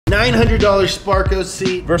$900 Sparco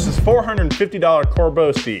seat versus $450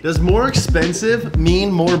 Corbeau seat. Does more expensive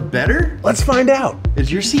mean more better? Let's find out.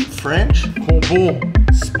 Is your seat French? Corbeau.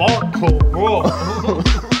 Sparco.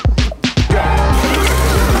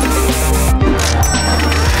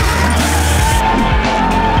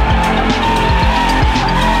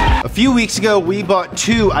 A few weeks ago, we bought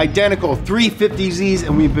two identical 350Zs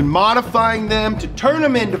and we've been modifying them to turn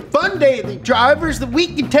them into fun daily drivers that we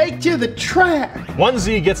can take to the track. One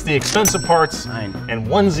Z gets the expensive parts and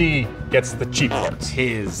one Z gets the cheap parts.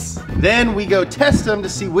 His. Then we go test them to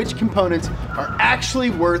see which components are actually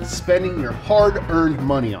worth spending your hard-earned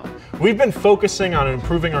money on. We've been focusing on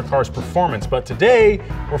improving our car's performance, but today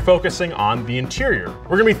we're focusing on the interior.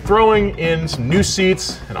 We're gonna be throwing in some new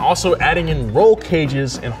seats and also adding in roll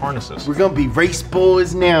cages and harnesses. We're gonna be race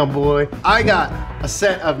boys now, boy. I got a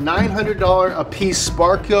set of $900 a piece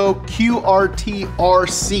Sparco QRT-R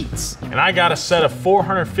seats. And I got a set of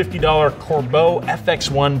 $450 Corbeau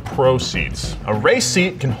FX1 Pro seats. A race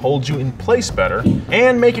seat can hold you in place better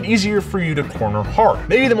and make it easier for you to corner hard.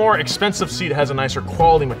 Maybe the more expensive seat has a nicer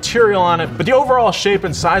quality material on it, but the overall shape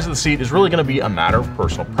and size of the seat is really gonna be a matter of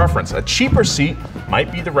personal preference. A cheaper seat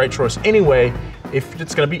might be the right choice anyway if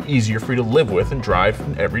it's gonna be easier for you to live with and drive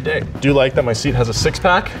every day. Do you like that my seat has a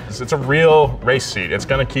 6-pack? It's a real race seat. It's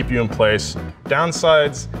gonna keep you in place.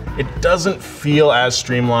 Downsides, it doesn't feel as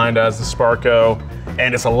streamlined as the Sparco,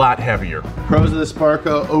 and it's a lot heavier. Pros of the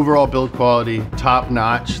Sparco, overall build quality, top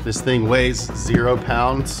notch. This thing weighs 0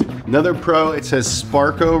 pounds. Another pro, it says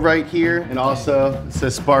Sparco right here, and also it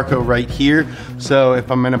says Sparco right here. So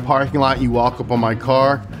if I'm in a parking lot, you walk up on my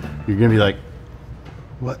car, you're gonna be like,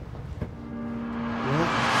 what?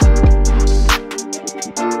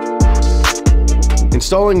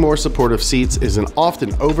 Installing more supportive seats is an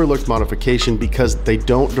often overlooked modification because they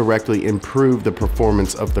don't directly improve the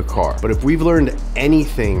performance of the car. But if we've learned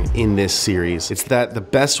anything in this series, it's that the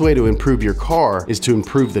best way to improve your car is to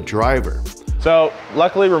improve the driver. So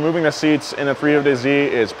luckily removing the seats in the 350Z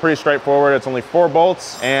is pretty straightforward. It's only 4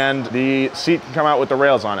 bolts and the seat can come out with the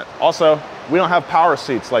rails on it. Also, we don't have power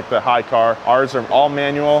seats like the high car. Ours are all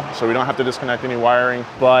manual, so we don't have to disconnect any wiring,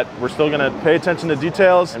 but we're still gonna pay attention to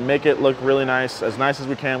details and make it look really nice as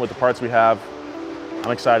we can with the parts we have. I'm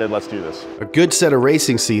excited, let's do this. A good set of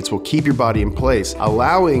racing seats will keep your body in place,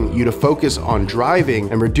 allowing you to focus on driving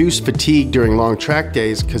and reduce fatigue during long track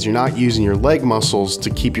days because you're not using your leg muscles to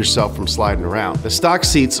keep yourself from sliding around. The stock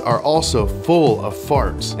seats are also full of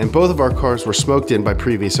farts, and both of our cars were smoked in by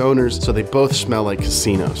previous owners, so they both smell like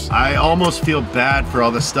casinos. I almost feel bad for all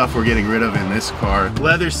the stuff we're getting rid of in this car.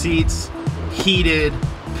 Leather seats, heated,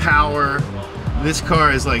 power. This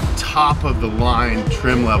car is like top of the line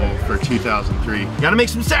trim level for 2003. You gotta make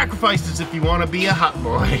some sacrifices if you wanna be a hot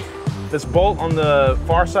boy. This bolt on the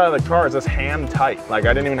far side of the car is just hand tight. Like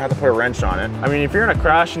I didn't even have to put a wrench on it. I mean, if you're in a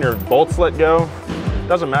crash and your bolts let go, it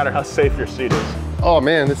doesn't matter how safe your seat is. Oh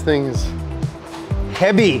man, this thing is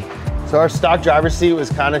heavy. So our stock driver's seat was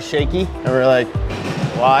kind of shaky and we're like,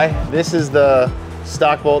 why? This is the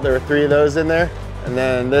stock bolt. There were 3 of those in there. And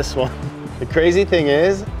then this one. The crazy thing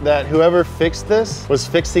is that whoever fixed this was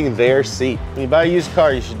fixing their seat. When you buy a used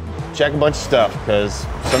car, you should check a bunch of stuff because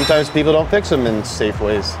sometimes people don't fix them in safe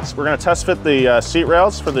ways. So we're gonna test fit the seat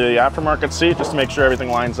rails for the aftermarket seat just to make sure everything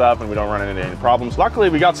lines up and we don't run into any problems. Luckily,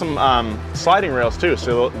 we got some sliding rails too,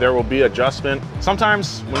 so there will be adjustment.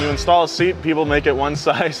 Sometimes when you install a seat, people make it one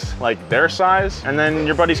size, like their size, and then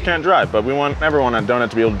your buddies can't drive. But we want everyone on Donut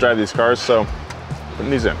to be able to drive these cars, so putting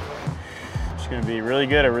these in. It's gonna be really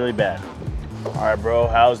good or really bad. All right, bro,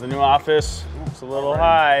 how's the new office? It's a little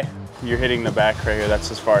high. You're hitting the back right here.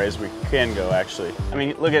 That's as far as we can go, actually. I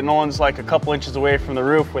mean, look at Nolan's like a couple inches away from the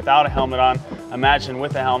roof without a helmet on. Imagine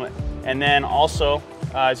with a helmet. And then also,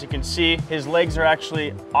 as you can see, his legs are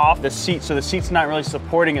actually off the seat, so the seat's not really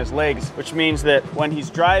supporting his legs, which means that when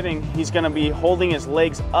he's driving, he's gonna be holding his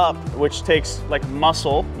legs up, which takes like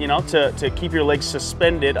muscle, you know, to keep your legs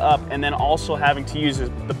suspended up, and then also having to use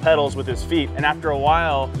the pedals with his feet. And after a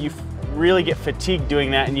while, you really get fatigued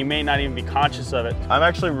doing that and you may not even be conscious of it. I'm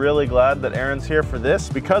actually really glad that Aaron's here for this.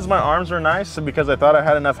 Because my arms are nice and because I thought I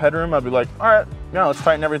had enough headroom, I'd be like, all right, yeah, let's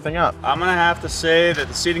tighten everything up. I'm gonna have to say that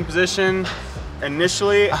the seating position,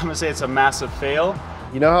 initially, I'm gonna say it's a massive fail.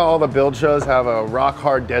 You know how all the build shows have a rock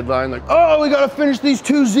hard deadline? Like, oh, we gotta finish these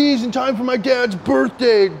 2 Zs in time for my dad's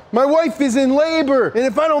birthday. My wife is in labor, and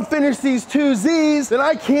if I don't finish these 2 Zs, then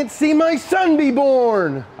I can't see my son be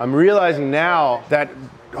born. I'm realizing now that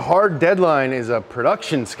hard deadline is a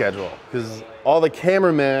production schedule, because all the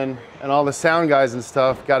cameramen and all the sound guys and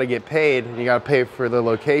stuff got to get paid, and you got to pay for the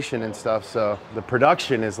location and stuff. So the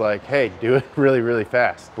production is like, hey, do it really, really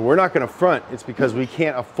fast. But we're not going to front. It's because we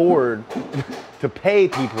can't afford to pay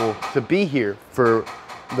people to be here for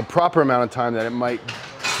the proper amount of time that it might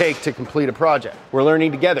take to complete a project. We're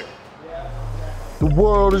learning together. The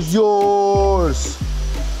world is yours.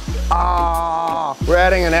 Ah, we're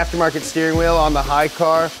adding an aftermarket steering wheel on the high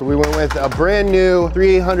car. We went with a brand new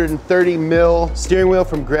 330 mil steering wheel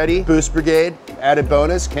from Greddy, Boost Brigade. Added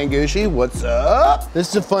bonus, Kangushi, what's up? This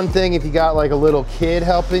is a fun thing if you got like a little kid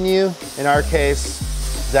helping you. In our case,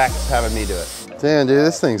 Zach's having me do it. Damn, dude,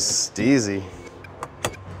 this thing's steezy.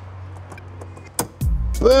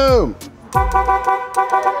 Boom!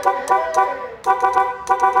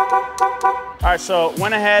 All right, so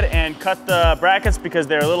went ahead and cut the brackets because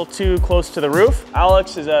they're a little too close to the roof.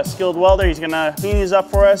 Alex is a skilled welder. He's gonna clean these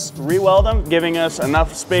up for us, re-weld them, giving us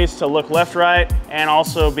enough space to look left, right, and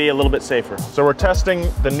also be a little bit safer. So we're testing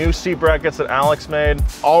the new seat brackets that Alex made.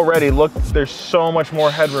 Already, look, there's so much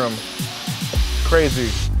more headroom.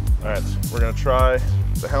 Crazy. All right, we're gonna try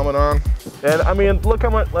the helmet on. And I mean, look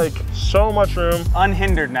how much, like, so much room.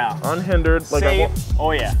 Unhindered now. Unhindered. Like,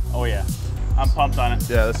 oh yeah, oh yeah. I'm pumped on it.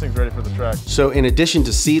 Yeah, this thing's ready for the track. So in addition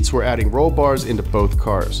to seats, we're adding roll bars into both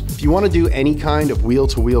cars. If you want to do any kind of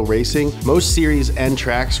wheel-to-wheel racing, most series and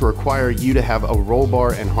tracks require you to have a roll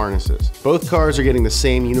bar and harnesses. Both cars are getting the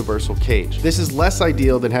same universal cage. This is less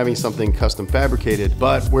ideal than having something custom fabricated,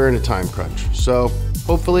 but we're in a time crunch. So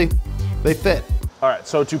hopefully they fit. All right,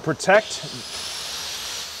 so to protect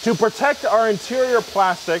our interior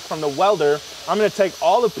plastic from the welder, I'm gonna take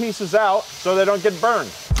all the pieces out so they don't get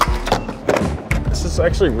burned. This is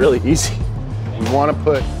actually really easy. We want to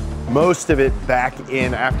put most of it back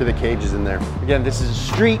in after the cage is in there. Again, this is a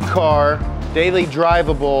street car, daily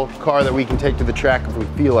drivable car that we can take to the track if we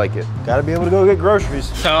feel like it. Gotta be able to go get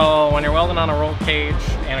groceries. So when you're welding on a roll cage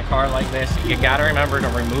in a car like this, you gotta remember to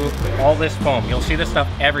remove all this foam. You'll see this stuff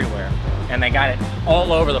everywhere, and they got it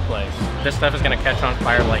all over the place. This stuff is gonna catch on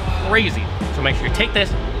fire like crazy. So make sure you take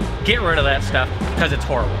this, get rid of that stuff, because it's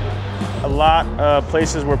horrible. A lot of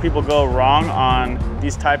places where people go wrong on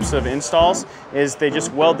these types of installs is they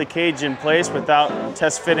just weld the cage in place without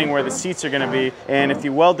test fitting where the seats are going to be. And if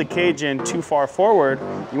you weld the cage in too far forward,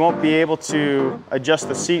 you won't be able to adjust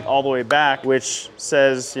the seat all the way back, which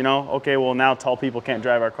says, you know, okay, well now tall people can't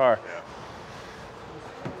drive our car.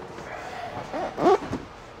 Oh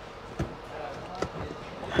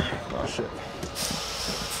shit.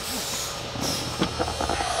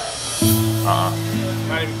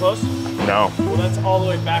 Not even close? No. Well, that's all the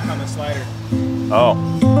way back on the slider. Oh.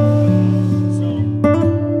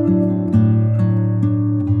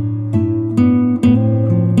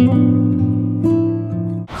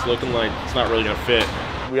 It's looking like it's not really gonna fit.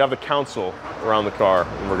 We have the council around the car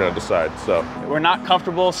and we're gonna decide, so. We're not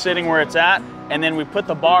comfortable sitting where it's at, and then we put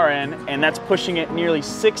the bar in, and that's pushing it nearly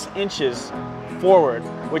 6 inches forward,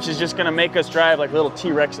 which is just gonna make us drive like little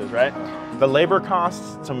T-Rexes, right? The labor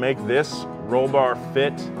costs to make this roll bar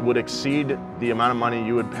fit would exceed the amount of money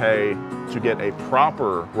you would pay to get a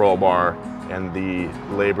proper roll bar and the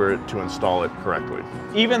labor to install it correctly.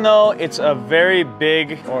 Even though it's a very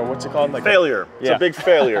big, or what's it called? Like failure. It's a big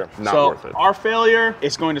failure. Not worth it. Our failure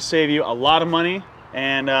is going to save you a lot of money,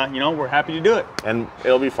 and you know, we're happy to do it. And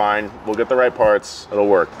it'll be fine. We'll get the right parts, it'll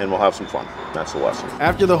work, and we'll have some fun. That's the lesson.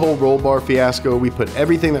 After the whole roll bar fiasco, we put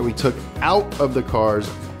everything that we took out of the cars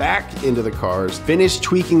back into the cars, finished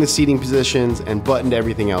tweaking the seating positions, and buttoned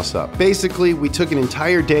everything else up. Basically, we took an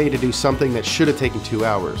entire day to do something that should have taken 2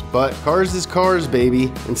 hours. But cars is cars,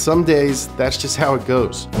 baby. And some days, that's just how it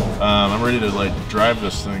goes. I'm ready to like drive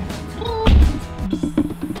this thing.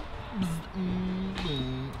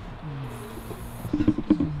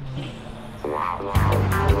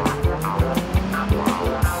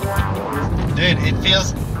 Dude, it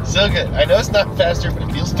feels so good. I know it's not faster, but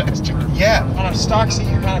it feels faster. Yeah, on a stock seat,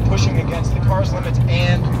 you're kind of pushing against the car's limits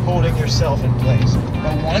and holding yourself in place.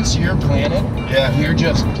 But once you're planted, you're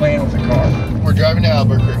just playing with the car. We're driving to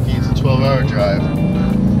Albuquerque. It's a 12-hour drive.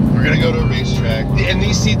 We're gonna go to a racetrack, and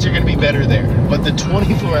these seats are gonna be better there. But the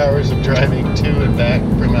 24 hours of driving to and back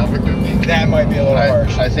from Albuquerque, that might be a little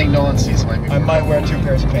harsh. I think Nolan's seats might be. I might wear 2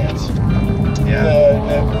 pairs of pants. Yeah.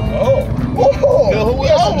 Oh, whoa!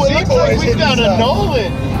 It looks like we found a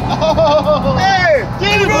Nolan. Oh. Hey,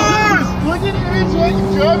 David, look at your fucking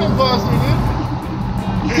driving posture, dude.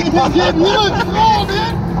 You look cool,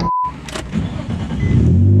 dude.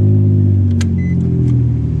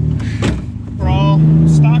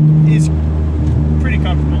 Stock is pretty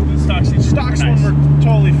comfortable. The stock seats Stocks nice. one were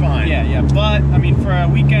totally fine. Yeah, but I mean, for a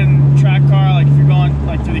weekend track car, like if you're going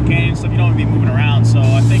like driving through the canyon and stuff, you don't want to be moving around. So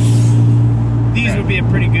I think these would be a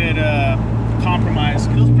pretty good compromise.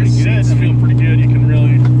 Feels pretty good. Seats feel pretty good. You can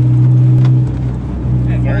really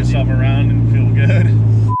move yourself around and feel good.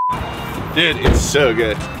 Dude, it's so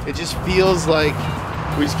good. It just feels like,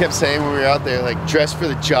 we just kept saying when we were out there, like, dress for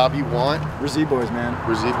the job you want. We're Z-boys, man.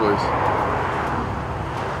 We're Z-boys.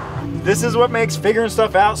 This is what makes figuring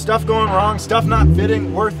stuff out, stuff going wrong, stuff not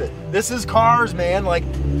fitting, worth it. This is cars, man. Like,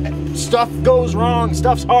 stuff goes wrong,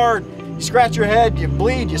 stuff's hard. You scratch your head, you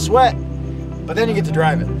bleed, you sweat, but then you get to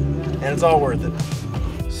drive it, and it's all worth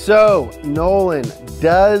it. So, Nolan,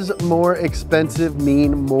 does more expensive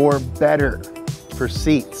mean more better for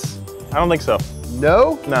seats? I don't think so.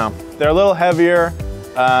 No? No. They're a little heavier,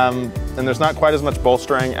 and there's not quite as much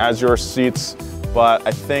bolstering as your seats, but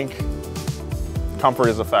I think comfort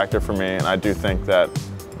is a factor for me, and I do think that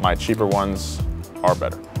my cheaper ones are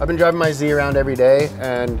better. I've been driving my Z around every day,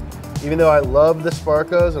 and even though I love the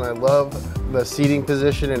Sparcos and I love the seating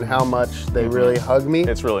position and how much they really hug me,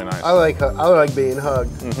 It's really nice. I like being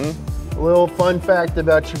hugged. A little fun fact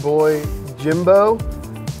about your boy Jimbo,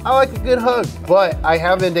 I like a good hug, but I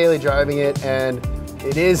have been daily driving it, and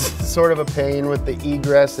it is sort of a pain with the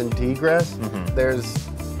egress and degress. There's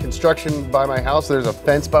construction by my house, there's a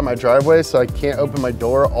fence by my driveway, so I can't open my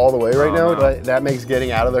door all the way right now, but that makes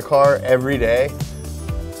getting out of the car every day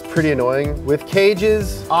pretty annoying. With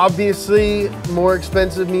cages, obviously more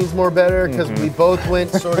expensive means more better, because we both went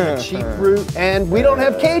sort of a cheap route, and we don't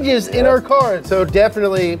have cages in our car. So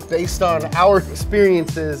definitely, based on our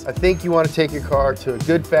experiences, I think you want to take your car to a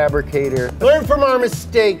good fabricator. Learn from our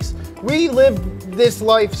mistakes. We lived this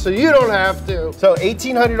life so you don't have to. So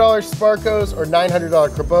 $1,800 Sparcos or $900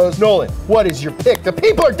 Corbeaus. Nolan, what is your pick? The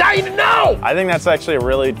people are dying to know! I think that's actually a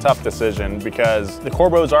really tough decision, because the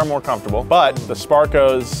Corbeaus are more comfortable, but the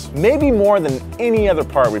Sparcos, maybe more than any other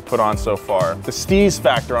part we put on so far. The steeze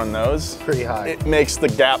factor on those, pretty high. It makes the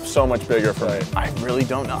gap so much bigger for me. I really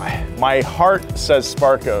don't know. My heart says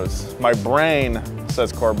Sparcos. My brain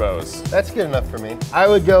says Corbeaus. That's good enough for me. I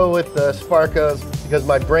would go with the Sparcos because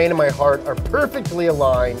my brain and my heart are perfectly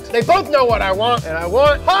aligned. They both know what I want, and I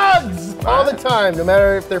want hugs all the time, no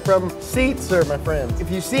matter if they're from seats or my friends. If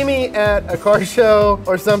you see me at a car show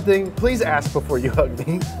or something, please ask before you hug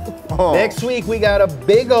me. Next week, we got a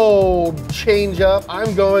big old change up.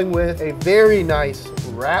 I'm going with a very nice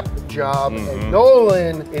wrap job, and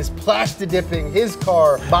Nolan is plastic dipping his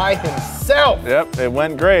car by himself. Yep, it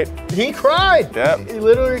went great. He cried. Yep. He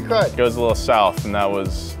literally cried. Goes a little south, and that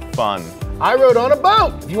was fun. I rode on a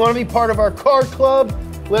boat. If you want to be part of our car club,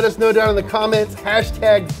 let us know down in the comments.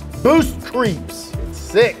 Hashtag Boost Creeps. It's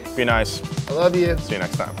sick. Be nice. I love you. See you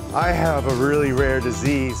next time. I have a really rare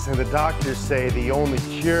disease, and the doctors say the only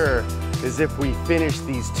cure is if we finish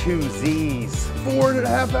these 2 Zs.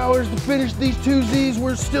 4.5 hours to finish these 2 Zs.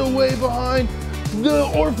 We're still way behind.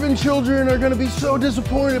 The orphan children are gonna be so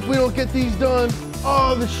disappointed if we don't get these done.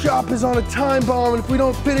 Oh, the shop is on a time bomb, and if we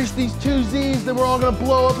don't finish these 2 Zs, then we're all gonna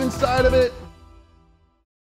blow up inside of it.